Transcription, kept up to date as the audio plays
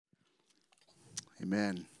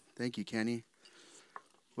Amen. Thank you, Kenny.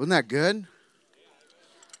 Wasn't that good?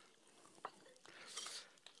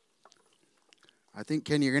 I think,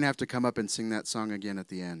 Kenny, you're going to have to come up and sing that song again at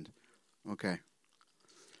the end. Okay.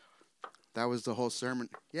 That was the whole sermon.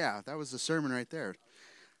 Yeah, that was the sermon right there.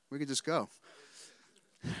 We could just go.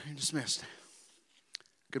 You're dismissed.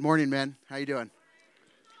 Good morning, men. How you doing?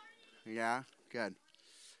 Yeah, good.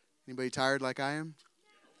 Anybody tired like I am?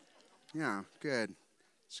 Yeah, good.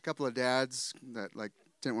 Just a couple of dads that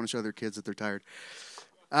didn't want to show their kids that they're tired.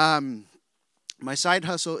 My side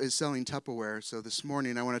hustle is selling Tupperware, so this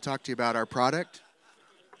morning I want to talk to you about our product.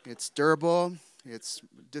 It's durable. It's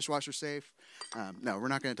dishwasher safe. No, we're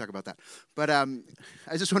not going to talk about that. But I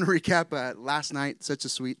just want to recap last night, such a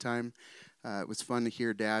sweet time. It was fun to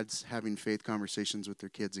hear dads having faith conversations with their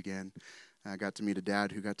kids again. I got to meet a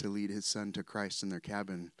dad who got to lead his son to Christ in their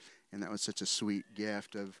cabin, and that was such a sweet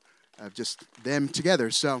gift of just them together.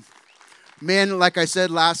 So, men, like I said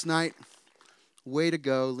last night, way to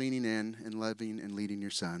go leaning in and loving and leading your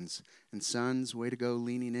sons. And sons, way to go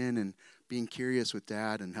leaning in and being curious with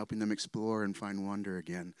dad and helping them explore and find wonder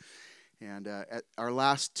again. And at our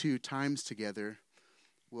last 2 times together,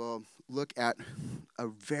 we'll look at a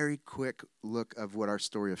very quick look of what our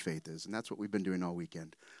story of faith is. And that's what we've been doing all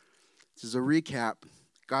weekend. This is a recap.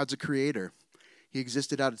 God's a creator. He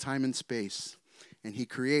existed out of time and space. And he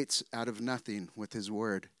creates out of nothing with his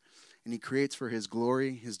word. And he creates for his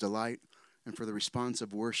glory, his delight, and for the response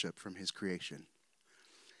of worship from his creation.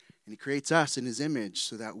 And he creates us in his image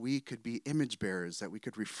so that we could be image bearers, that we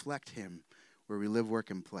could reflect him where we live,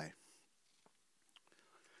 work, and play.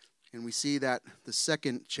 And we see that the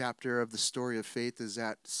second chapter of the story of faith is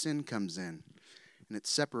that sin comes in, and it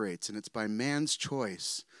separates, and it's by man's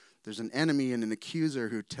choice. There's an enemy and an accuser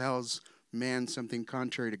who tells man something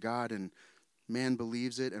contrary to God, and man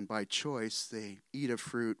believes it, and by choice they eat of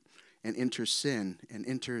fruit and enter sin and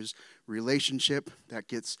enters relationship that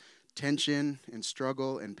gets tension and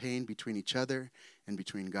struggle and pain between each other and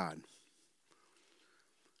between God.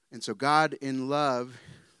 And so God in love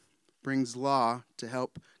brings law to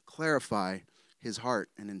help clarify his heart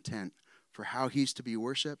and intent for how he's to be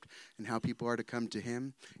worshiped and how people are to come to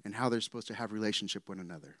him and how they're supposed to have relationship with one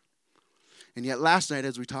another. And yet last night,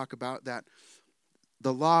 as we talk about that,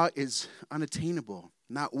 the law is unattainable.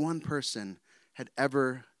 Not one person had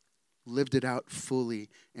ever lived it out fully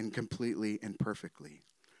and completely and perfectly.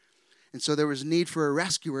 And so there was need for a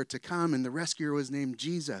rescuer to come, and the rescuer was named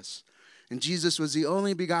Jesus. And Jesus was the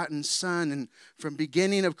only begotten Son, and from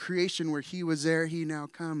beginning of creation where he was there, he now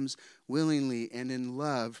comes willingly and in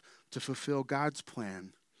love to fulfill God's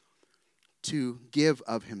plan to give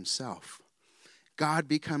of himself. God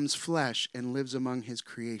becomes flesh and lives among his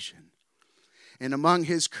creation. And among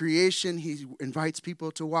his creation, he invites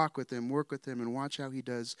people to walk with him, work with him, and watch how he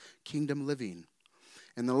does kingdom living.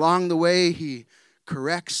 And along the way, he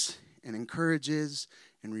corrects and encourages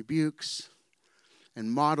and rebukes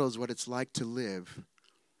and models what it's like to live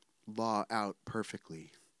law out perfectly.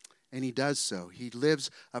 And he does so. He lives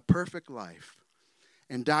a perfect life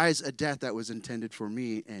and dies a death that was intended for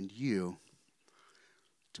me and you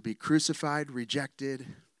to be crucified, rejected,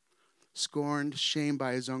 scorned, shamed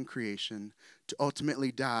by his own creation, to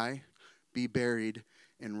ultimately die, be buried,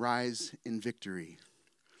 and rise in victory.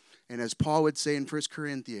 And as Paul would say in 1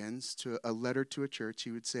 Corinthians, to a letter to a church,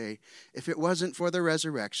 he would say, if it wasn't for the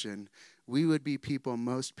resurrection, we would be people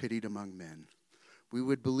most pitied among men. We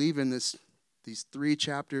would believe in these 3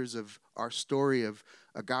 chapters of our story of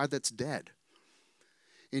a God that's dead.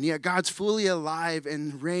 And yet God's fully alive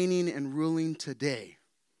and reigning and ruling today.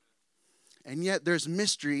 And yet there's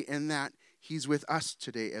mystery in that he's with us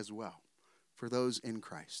today as well, for those in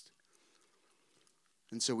Christ.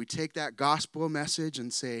 And so we take that gospel message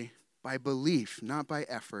and say, by belief, not by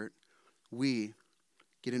effort, we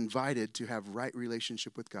get invited to have right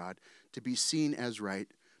relationship with God, to be seen as right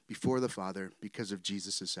before the Father because of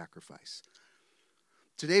Jesus' sacrifice.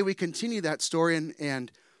 Today we continue that story,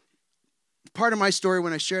 and part of my story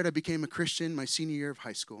when I shared I became a Christian my senior year of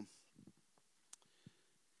high school.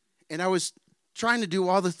 And I was trying to do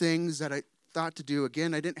all the things that I thought to do.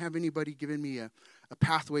 Again, I didn't have anybody giving me a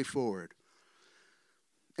pathway forward.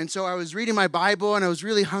 And so I was reading my Bible, and I was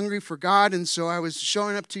really hungry for God, and so I was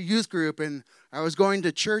showing up to youth group, and I was going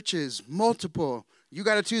to churches, multiple. You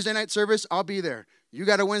got a Tuesday night service? I'll be there. You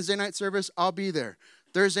got a Wednesday night service? I'll be there.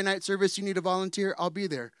 Thursday night service, you need a volunteer? I'll be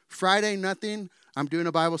there. Friday, nothing. I'm doing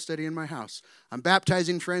a Bible study in my house. I'm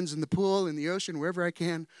baptizing friends in the pool, in the ocean, wherever I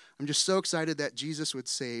can. I'm just so excited that Jesus would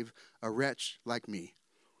save a wretch like me.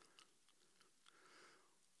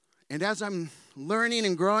 And as I'm learning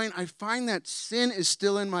and growing, I find that sin is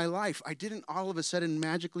still in my life. I didn't all of a sudden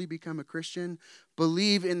magically become a Christian,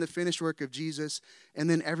 believe in the finished work of Jesus, and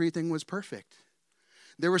then everything was perfect.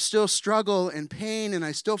 There was still struggle and pain, and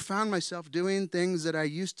I still found myself doing things that I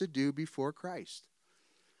used to do before Christ.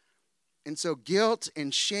 And so guilt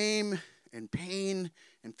and shame and pain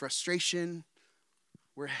and frustration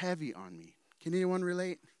were heavy on me. Can anyone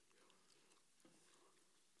relate?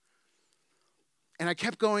 And I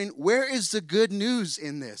kept going, where is the good news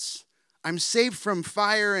in this? I'm saved from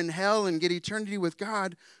fire and hell and get eternity with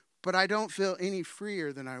God, but I don't feel any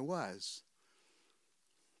freer than I was.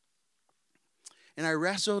 And I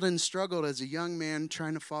wrestled and struggled as a young man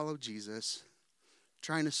trying to follow Jesus,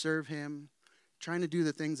 trying to serve him, trying to do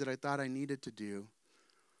the things that I thought I needed to do,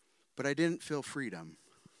 but I didn't feel freedom.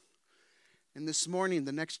 And this morning,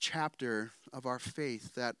 the next chapter of our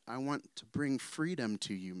faith that I want to bring freedom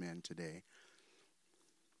to you men today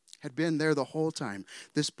had been there the whole time.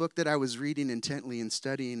 This book that I was reading intently and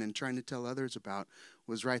studying and trying to tell others about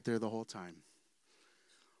was right there the whole time.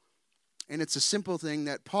 And it's a simple thing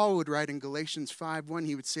that Paul would write in Galatians 5:1.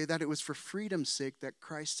 He would say that it was for freedom's sake that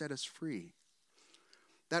Christ set us free.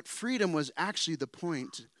 That freedom was actually the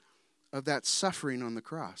point of that suffering on the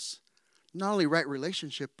cross. Not only right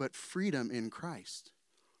relationship, but freedom in Christ.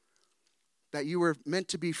 That you were meant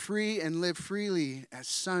to be free and live freely as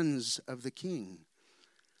sons of the King.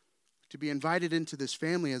 To be invited into this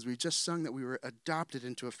family, as we just sung that we were adopted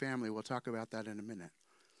into a family. We'll talk about that in a minute.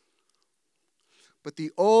 But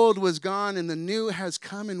the old was gone and the new has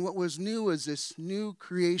come, and what was new was this new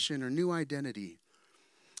creation or new identity.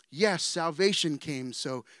 Yes, salvation came,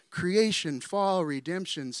 so creation, fall,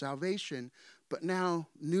 redemption, salvation, but now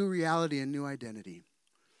new reality and new identity.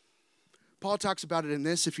 Paul talks about it in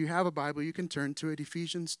this. If you have a Bible, you can turn to it,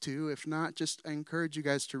 Ephesians 2. If not, I encourage you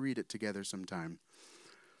guys to read it together sometime.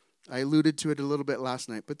 I alluded to it a little bit last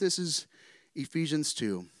night, but this is Ephesians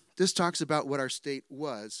 2. This talks about what our state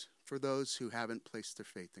was for those who haven't placed their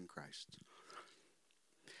faith in Christ.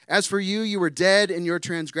 As for you, you were dead in your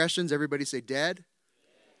transgressions. Everybody say dead.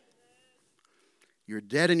 You're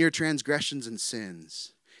dead in your transgressions and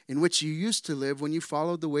sins, in which you used to live when you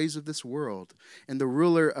followed the ways of this world and the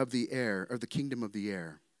ruler of the air, or the kingdom of the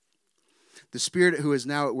air, the spirit who is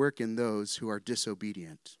now at work in those who are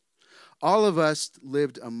disobedient. All of us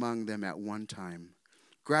lived among them at one time,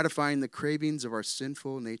 gratifying the cravings of our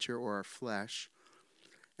sinful nature or our flesh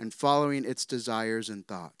and following its desires and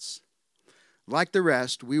thoughts. Like the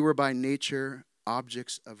rest, we were by nature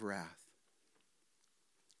objects of wrath.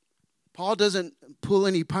 Paul doesn't pull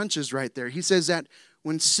any punches right there. He says that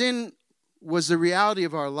when sin was the reality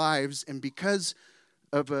of our lives, and because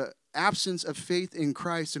of an absence of faith in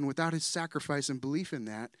Christ and without his sacrifice and belief in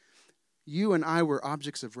that, you and I were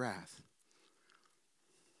objects of wrath.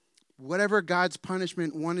 Whatever God's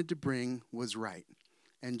punishment wanted to bring was right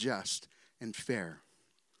and just and fair.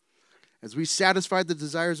 As we satisfied the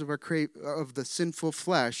desires of of the sinful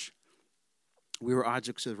flesh, we were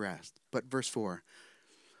objects of wrath. But verse 4,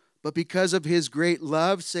 but because of his great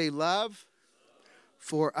love, say love,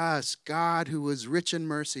 for us, God, who was rich in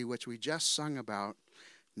mercy, which we just sung about,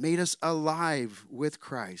 made us alive with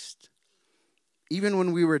Christ. Even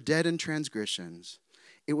when we were dead in transgressions,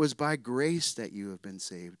 it was by grace that you have been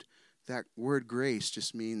saved. That word grace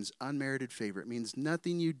just means unmerited favor. It means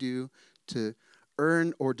nothing you do to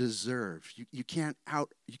earn or deserve. You can't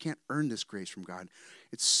earn this grace from God.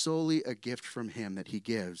 It's solely a gift from him that he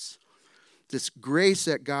gives. This grace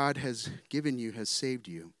that God has given you has saved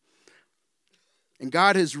you. And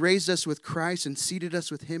God has raised us with Christ and seated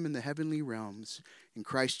us with him in the heavenly realms in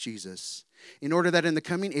Christ Jesus, in order that in the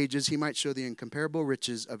coming ages he might show the incomparable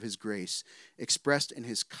riches of his grace, expressed in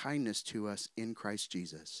his kindness to us in Christ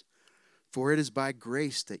Jesus. For it is by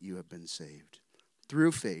grace that you have been saved,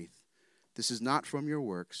 through faith. This is not from your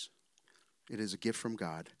works. It is a gift from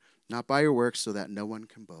God, not by your works, so that no one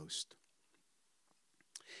can boast.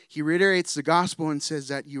 He reiterates the gospel and says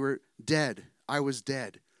that you were dead. I was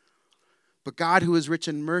dead. But God, who is rich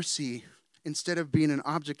in mercy, instead of being an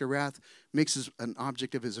object of wrath, makes us an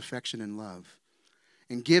object of his affection and love,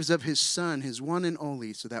 and gives of his Son, his one and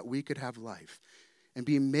only, so that we could have life and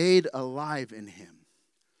be made alive in him.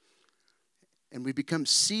 And we become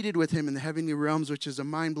seated with him in the heavenly realms, which is a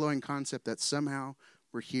mind-blowing concept that somehow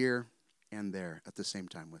we're here and there at the same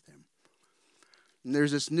time with him. And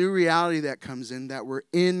there's this new reality that comes in, that we're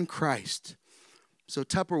in Christ. So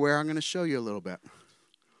Tupperware, I'm going to show you a little bit.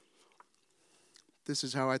 This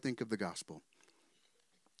is how I think of the gospel.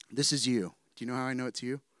 This is you. Do you know how I know it's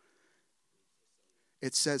you?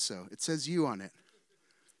 It says so. It says you on it.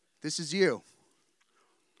 This is you.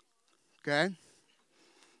 Okay?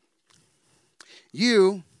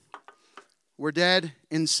 You were dead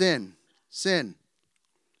in sin. Sin.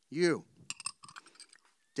 You.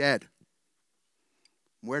 Dead.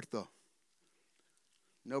 Muerto.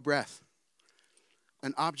 No breath.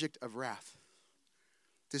 An object of wrath.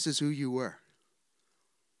 This is who you were.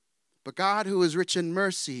 But God, who is rich in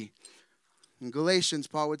mercy, in Galatians,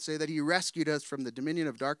 Paul would say that he rescued us from the dominion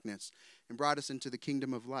of darkness and brought us into the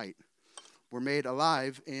kingdom of light. We're made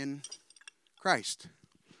alive in Christ.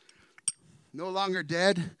 No longer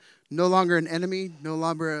dead, no longer an enemy, no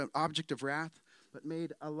longer an object of wrath, but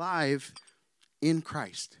made alive in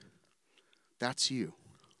Christ. That's you.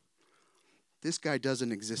 This guy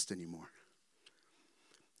doesn't exist anymore.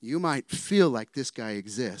 You might feel like this guy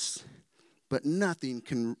exists, but nothing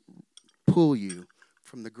can pull you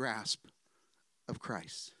from the grasp of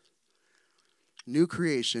Christ. New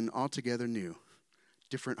creation, altogether new.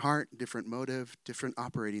 Different heart, different motive, different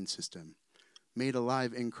operating system. Made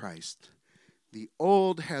alive in Christ. The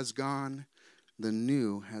old has gone, the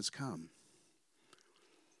new has come.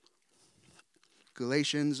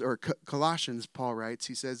 Colossians, Paul writes,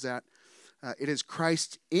 he says that it is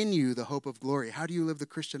Christ in you, the hope of glory. How do you live the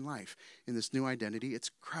Christian life in this new identity? It's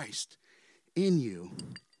Christ in you,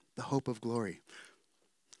 the hope of glory.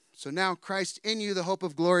 So now Christ in you, the hope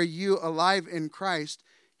of glory, you alive in Christ,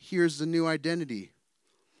 here's the new identity.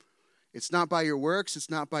 It's not by your works, it's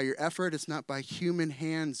not by your effort, it's not by human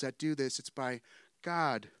hands that do this. It's by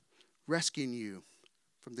God rescuing you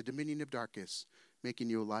from the dominion of darkness, making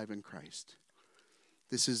you alive in Christ.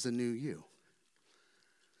 This is the new you.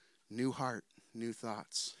 New heart, new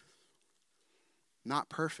thoughts. Not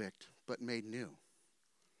perfect, but made new.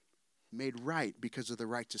 Made right because of the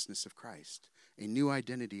righteousness of Christ. A new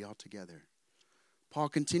identity altogether. Paul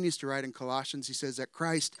continues to write in Colossians, he says that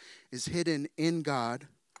Christ is hidden in God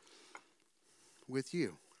with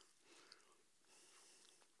you.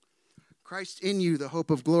 Christ in you, the hope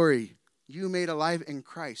of glory. You made alive in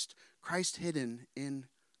Christ. Christ hidden in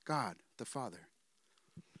God, the Father.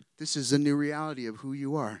 This is a new reality of who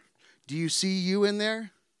you are. Do you see you in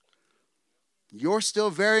there? You're still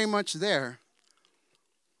very much there.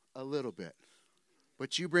 A little bit.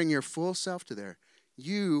 But you bring your full self to there.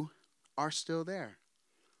 You are still there.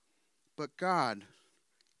 But God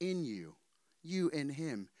in you, you in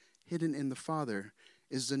him, hidden in the Father,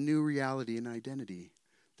 is the new reality and identity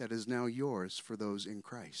that is now yours for those in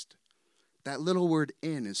Christ. That little word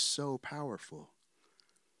in is so powerful.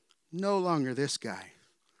 No longer this guy.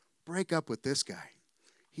 Break up with this guy.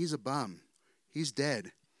 He's a bum. He's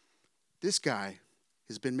dead. This guy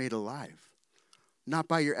has been made alive. Not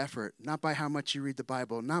by your effort, not by how much you read the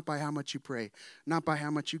Bible, not by how much you pray, not by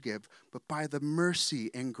how much you give, but by the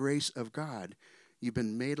mercy and grace of God. You've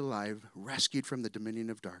been made alive, rescued from the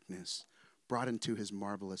dominion of darkness, brought into his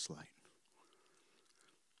marvelous light.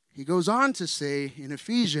 He goes on to say in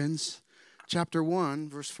Ephesians chapter 1,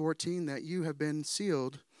 verse 14, that you have been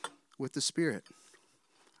sealed with the Spirit.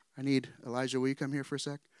 I need Elijah. Will you come here for a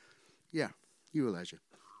sec? Yeah, you, Elijah.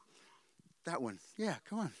 That one. Yeah,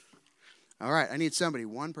 come on. All right, I need somebody.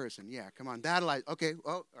 One person. Yeah, come on. That Elijah. Okay.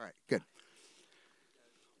 Oh, all right. Good.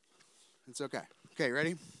 It's okay. Okay,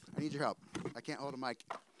 ready? I need your help. I can't hold a mic.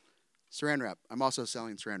 Saran wrap. I'm also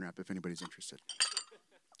selling saran wrap if anybody's interested.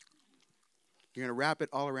 You're going to wrap it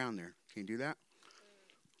all around there. Can you do that?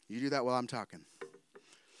 You do that while I'm talking.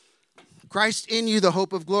 Christ in you, the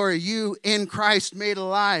hope of glory. You in Christ made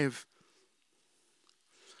alive.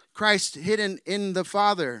 Christ hidden in the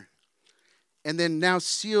Father. And then now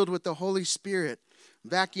sealed with the Holy Spirit.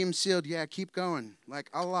 Vacuum sealed. Yeah, keep going. Like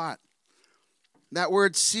a lot. That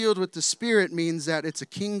word sealed with the Spirit means that it's a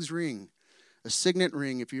king's ring. A signet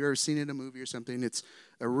ring. If you've ever seen it in a movie or something, it's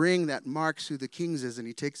a ring that marks who the king is. And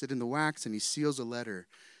he takes it in the wax and he seals a letter.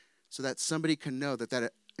 So that somebody can know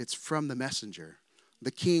that it's from the messenger.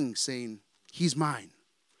 The king saying, he's mine.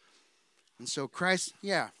 And so Christ,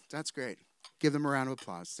 yeah, that's great. Give them a round of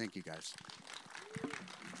applause. Thank you, guys.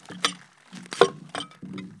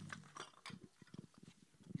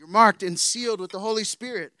 You're marked and sealed with the Holy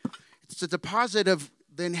Spirit. It's a deposit of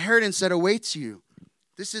the inheritance that awaits you.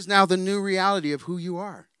 This is now the new reality of who you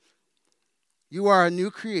are. You are a new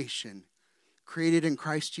creation created in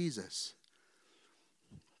Christ Jesus.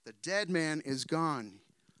 The dead man is gone.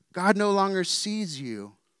 God no longer sees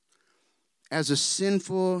you as a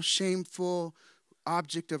sinful, shameful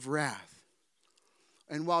object of wrath.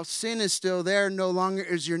 And while sin is still there, no longer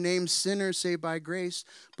is your name sinner saved by grace,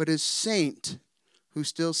 but as saint who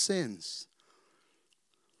still sins.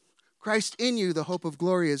 Christ in you, the hope of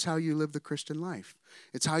glory, is how you live the Christian life.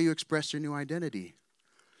 It's how you express your new identity.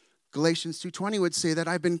 Galatians 2:20 would say that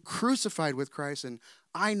I've been crucified with Christ and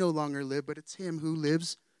I no longer live, but it's him who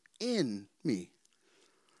lives in me.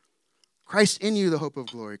 Christ in you, the hope of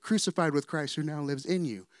glory, crucified with Christ who now lives in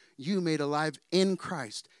you. You made alive in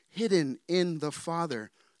Christ, hidden in the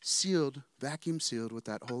Father, sealed, vacuum sealed with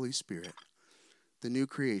that Holy Spirit. The new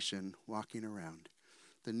creation walking around.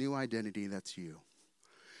 The new identity, that's you.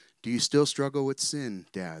 Do you still struggle with sin,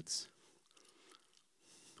 dads?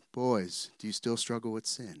 Boys, do you still struggle with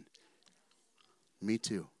sin? Me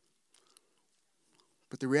too.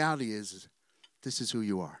 But the reality is, this is who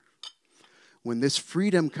you are. When this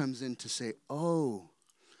freedom comes in to say, oh,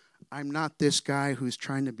 I'm not this guy who's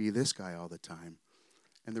trying to be this guy all the time.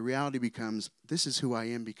 And the reality becomes, this is who I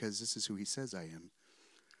am because this is who he says I am.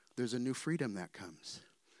 There's a new freedom that comes.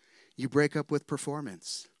 You break up with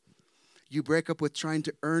performance. You break up with trying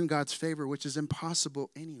to earn God's favor, which is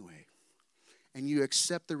impossible anyway. And you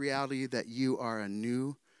accept the reality that you are a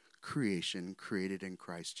new creation created in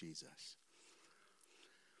Christ Jesus.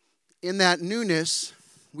 In that newness,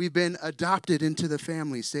 we've been adopted into the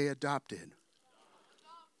family. Say adopted.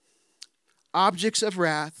 Objects of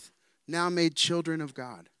wrath, now made children of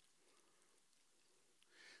God.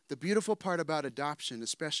 The beautiful part about adoption,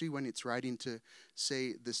 especially when it's writing to,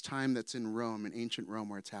 say, this time that's in Rome, in ancient Rome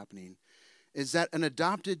where it's happening, is that an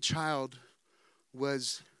adopted child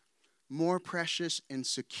was more precious and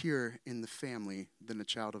secure in the family than a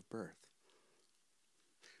child of birth.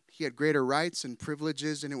 He had greater rights and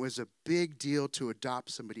privileges, and it was a big deal to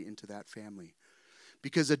adopt somebody into that family.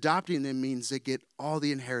 Because adopting them means they get all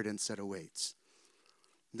the inheritance that awaits.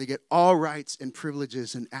 They get all rights and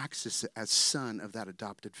privileges and access as son of that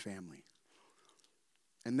adopted family.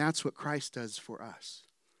 And that's what Christ does for us.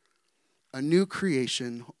 A new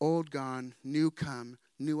creation, old gone, new come,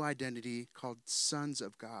 new identity called sons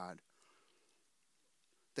of God.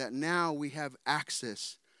 That now we have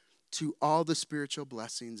access to all the spiritual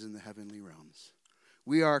blessings in the heavenly realms.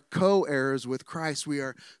 We are co-heirs with Christ. We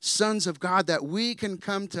are sons of God, that we can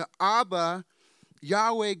come to Abba,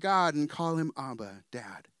 Yahweh God, and call him Abba,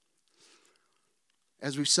 Dad.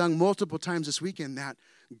 As we've sung multiple times this weekend, that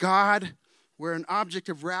God, where an object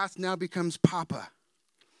of wrath now becomes Papa.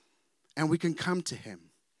 And we can come to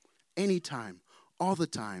him anytime, all the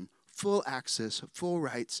time, full access, full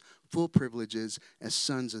rights, full privileges as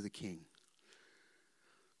sons of the King.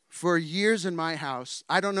 For years in my house,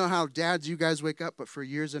 I don't know how dads you guys wake up, but for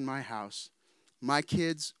years in my house, my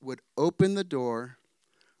kids would open the door,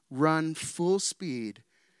 run full speed,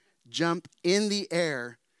 jump in the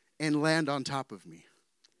air, and land on top of me.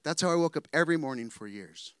 That's how I woke up every morning for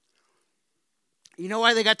years. You know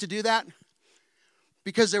why they got to do that?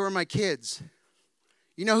 Because they were my kids.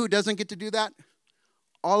 You know who doesn't get to do that?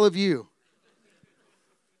 All of you.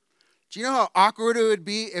 Do you know how awkward it would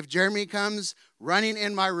be if Jeremy comes running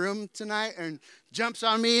in my room tonight and jumps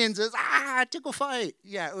on me and says, tickle fight?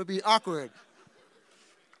 Yeah, it would be awkward.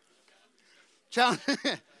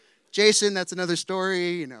 Jason, that's another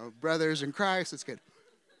story, brothers in Christ, it's good.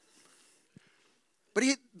 But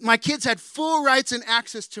my kids had full rights and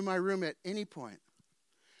access to my room at any point.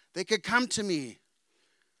 They could come to me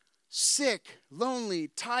sick, lonely,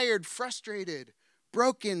 tired, frustrated,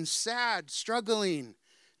 broken, sad, struggling,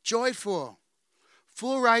 joyful,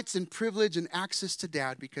 full rights and privilege and access to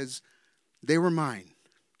Dad because they were mine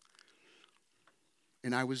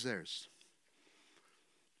and I was theirs.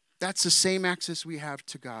 That's the same access we have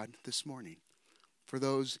to God this morning for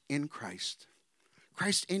those in Christ.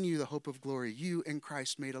 Christ in you, the hope of glory. You in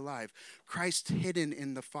Christ made alive. Christ hidden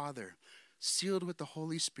in the Father, sealed with the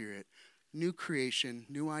Holy Spirit, new creation,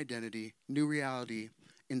 new identity, new reality,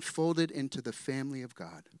 enfolded into the family of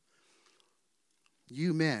God.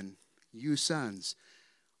 You men, you sons,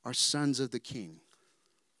 are sons of the King.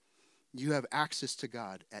 You have access to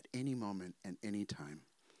God at any moment and any time.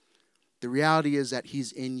 The reality is that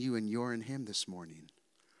he's in you and you're in him this morning.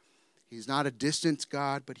 He's not a distant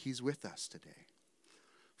God, but he's with us today.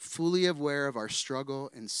 Fully aware of our struggle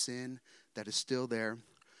and sin that is still there.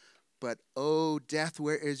 But, oh, death,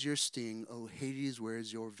 where is your sting? Oh, Hades, where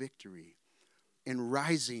is your victory? In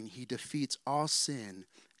rising, he defeats all sin,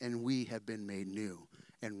 and we have been made new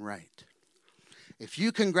and right. If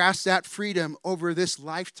you can grasp that freedom over this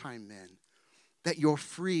lifetime, then, that you're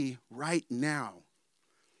free right now,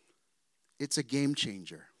 it's a game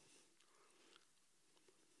changer.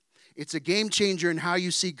 It's a game changer in how you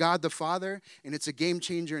see God the Father, and it's a game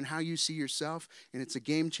changer in how you see yourself, and it's a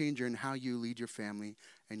game changer in how you lead your family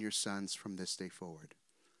and your sons from this day forward.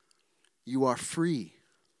 You are free.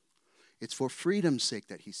 It's for freedom's sake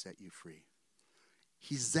that he set you free.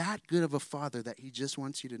 He's that good of a father that he just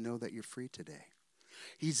wants you to know that you're free today.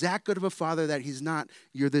 He's that good of a father that he's not,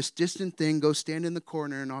 you're this distant thing, go stand in the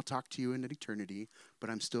corner and I'll talk to you in eternity, but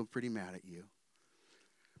I'm still pretty mad at you.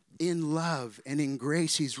 In love and in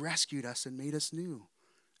grace, he's rescued us and made us new.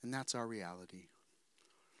 And that's our reality.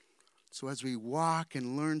 So as we walk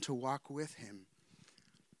and learn to walk with him,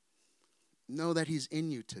 know that he's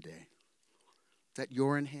in you today, that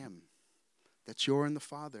you're in him, that you're in the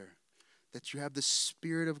Father, that you have the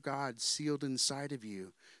Spirit of God sealed inside of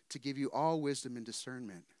you to give you all wisdom and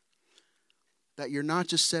discernment, that you're not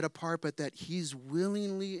just set apart, but that he's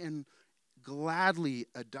willingly and gladly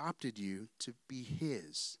adopted you to be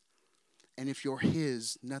his. And if you're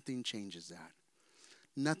his, nothing changes that.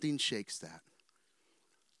 Nothing shakes that.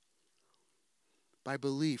 By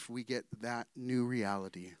belief, we get that new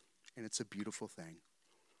reality, and it's a beautiful thing.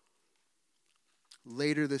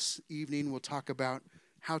 Later this evening, we'll talk about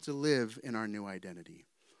how to live in our new identity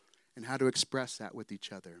and how to express that with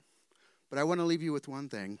each other. But I want to leave you with one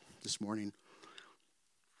thing this morning.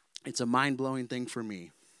 It's a mind-blowing thing for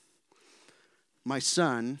me. My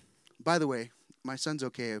son, by the way, my son's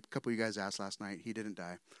okay. A couple of you guys asked last night. He didn't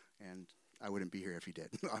die, and I wouldn't be here if he did,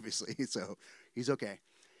 obviously. So he's okay.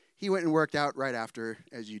 He went and worked out right after,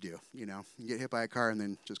 as you do. You know, you get hit by a car and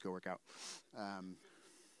then just go work out.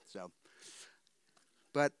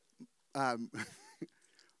 But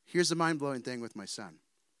here's the mind-blowing thing with my son.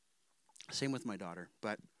 Same with my daughter.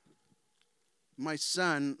 But my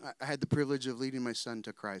son, I had the privilege of leading my son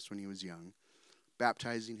to Christ when he was young,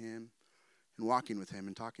 baptizing him and walking with him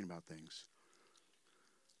and talking about things.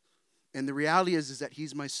 And the reality is that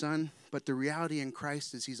he's my son, but the reality in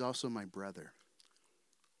Christ is he's also my brother.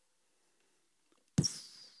 I'll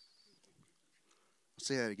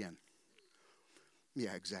say that again.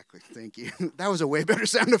 Yeah, exactly. Thank you. That was a way better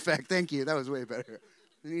sound effect. Thank you. That was way better.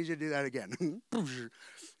 I need you to do that again.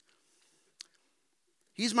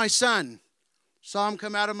 He's my son. Saw him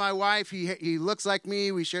come out of my wife. He looks like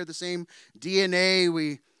me. We share the same DNA.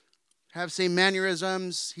 We have same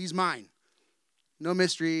mannerisms. He's mine. No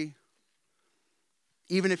mystery.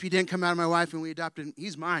 Even if he didn't come out of my wife and we adopted him,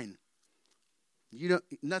 he's mine.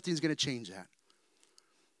 Nothing's going to change that.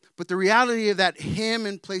 But the reality of that, him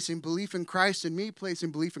and placing belief in Christ and me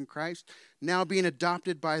placing belief in Christ, now being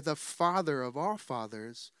adopted by the Father of all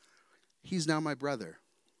fathers, he's now my brother.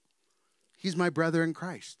 He's my brother in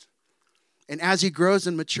Christ. And as he grows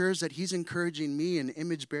and matures, that he's encouraging me and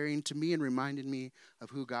image bearing to me and reminding me of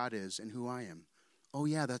who God is and who I am. Oh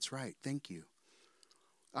yeah, that's right. Thank you.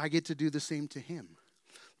 I get to do the same to him.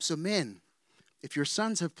 So men, if your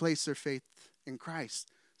sons have placed their faith in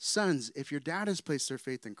Christ, sons, if your dad has placed their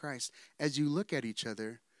faith in Christ, as you look at each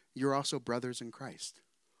other, you're also brothers in Christ.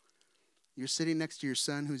 You're sitting next to your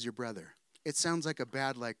son who's your brother. It sounds like a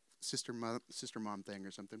bad sister mom thing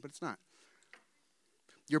or something, but it's not.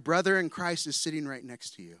 Your brother in Christ is sitting right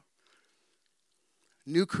next to you.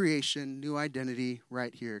 New creation, new identity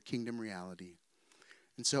right here, kingdom reality.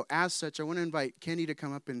 And so as such, I want to invite Kenny to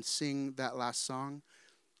come up and sing that last song,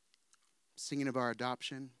 singing of our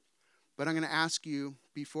adoption. But I'm going to ask you,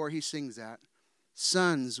 before he sings that,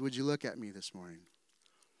 sons, would you look at me this morning?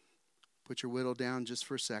 Put your whittle down just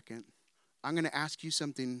for a second. I'm going to ask you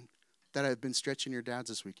something that I've been stretching your dads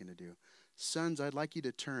this weekend to do. Sons, I'd like you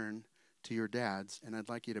to turn to your dads, and I'd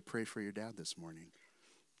like you to pray for your dad this morning.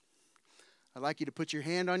 I'd like you to put your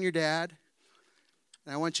hand on your dad,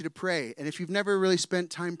 and I want you to pray. And if you've never really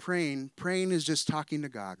spent time praying, praying is just talking to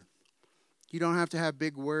God. You don't have to have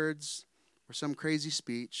big words or some crazy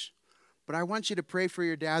speech, but I want you to pray for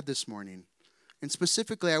your dad this morning. And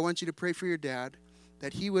specifically, I want you to pray for your dad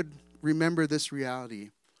that he would remember this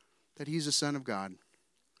reality, that he's a son of God,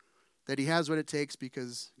 that he has what it takes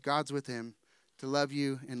because God's with him to love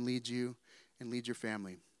you and lead your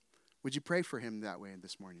family. Would you pray for him that way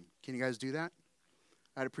this morning? Can you guys do that?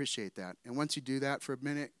 I'd appreciate that. And once you do that for a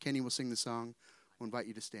minute, Kenny will sing the song. We'll invite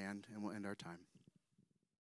you to stand, and we'll end our time.